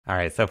All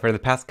right, so for the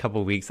past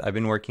couple weeks, I've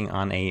been working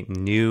on a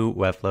new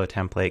Webflow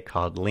template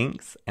called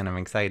Links, and I'm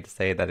excited to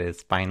say that it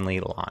is finally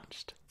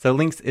launched. So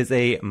Links is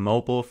a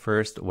mobile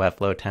first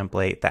Webflow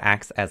template that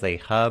acts as a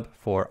hub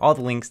for all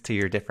the links to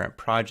your different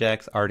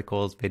projects,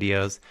 articles,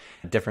 videos,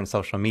 different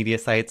social media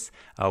sites.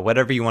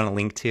 Whatever you want to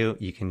link to,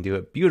 you can do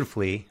it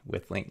beautifully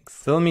with Links.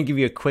 So let me give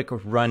you a quick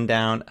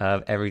rundown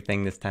of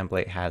everything this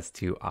template has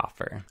to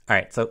offer. All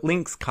right, so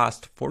Links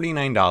cost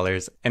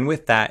 $49, and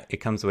with that, it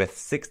comes with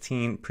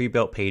 16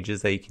 pre-built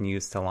pages that you can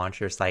use to launch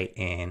your site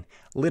in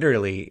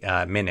literally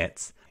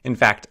minutes. In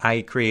fact,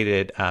 I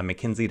created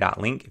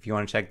mckinsey.link, if you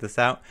want to check this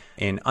out,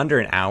 in under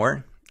an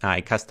hour.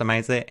 I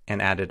customized it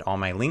and added all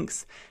my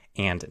links,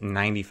 and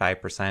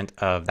 95%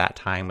 of that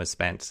time was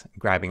spent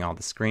grabbing all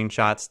the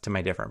screenshots to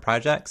my different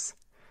projects.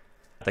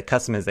 The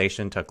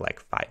customization took like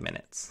 5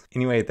 minutes.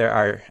 Anyway, there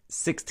are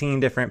 16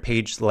 different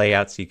page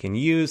layouts you can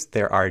use.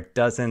 There are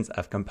dozens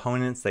of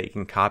components that you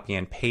can copy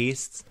and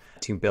paste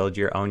to build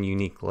your own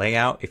unique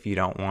layout if you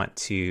don't want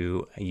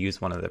to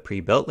use one of the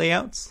pre-built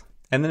layouts.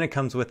 And then it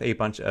comes with a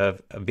bunch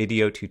of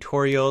video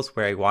tutorials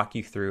where I walk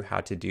you through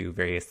how to do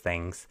various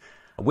things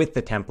with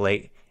the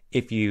template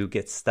if you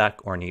get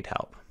stuck or need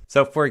help.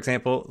 So for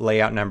example,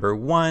 layout number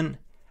 1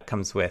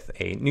 comes with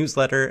a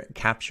newsletter,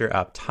 capture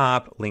up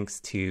top, links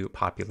to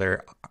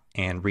popular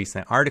and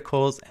recent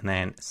articles, and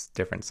then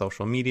different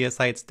social media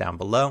sites down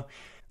below.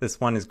 This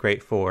one is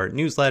great for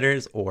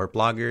newsletters or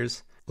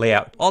bloggers.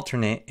 Layout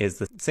alternate is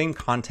the same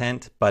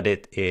content, but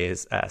it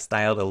is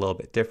styled a little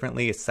bit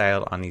differently. It's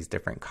styled on these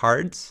different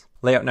cards.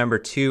 Layout number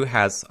 2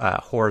 has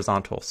a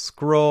horizontal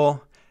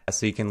scroll,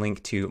 so you can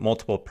link to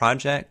multiple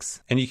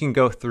projects, and you can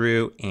go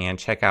through and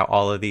check out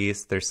all of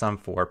these. There's some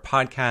for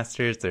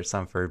podcasters, there's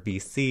some for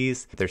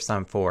VCs, there's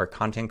some for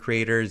content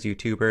creators,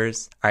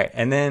 YouTubers. All right,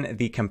 and then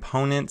the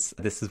components,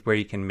 this is where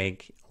you can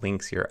make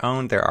links your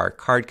own. There are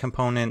card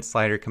components,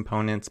 slider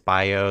components,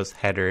 bios,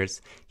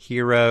 headers,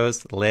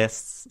 heroes,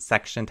 lists,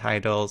 section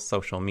titles,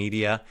 social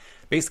media,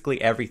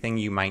 basically everything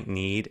you might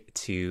need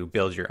to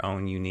build your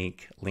own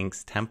unique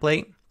links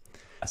template.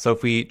 So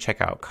if we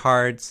check out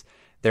cards,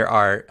 there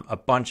are a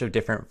bunch of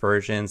different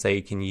versions that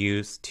you can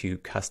use to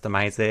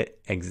customize it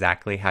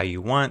exactly how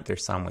you want.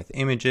 There's some with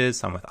images,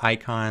 some with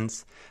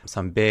icons,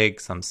 some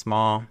big, some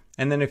small.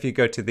 And then if you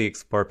go to the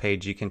Explore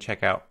page, you can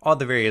check out all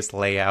the various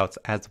layouts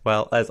as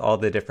well as all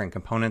the different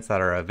components that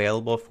are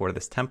available for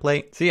this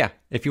template. So yeah,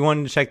 if you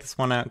wanted to check this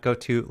one out, go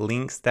to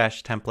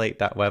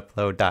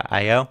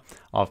links-template.webflow.io.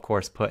 I'll of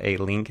course put a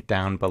link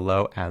down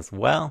below as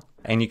well.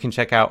 And you can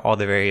check out all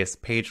the various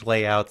page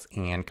layouts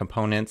and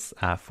components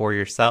for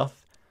yourself.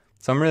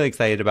 So I'm really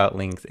excited about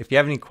Links. If you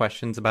have any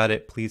questions about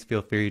it, please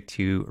feel free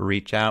to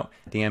reach out.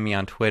 DM me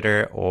on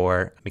Twitter,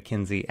 or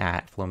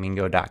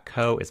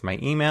mckinsey@flamingo.co is my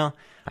email.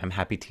 I'm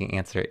happy to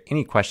answer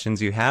any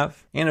questions you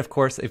have. And of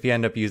course, if you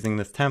end up using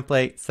this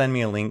template, send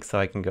me a link so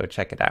I can go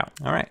check it out.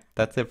 All right,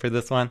 that's it for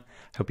this one.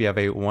 Hope you have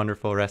a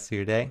wonderful rest of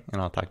your day,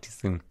 and I'll talk to you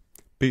soon.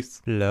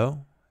 Peace.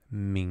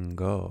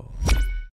 Flamingo.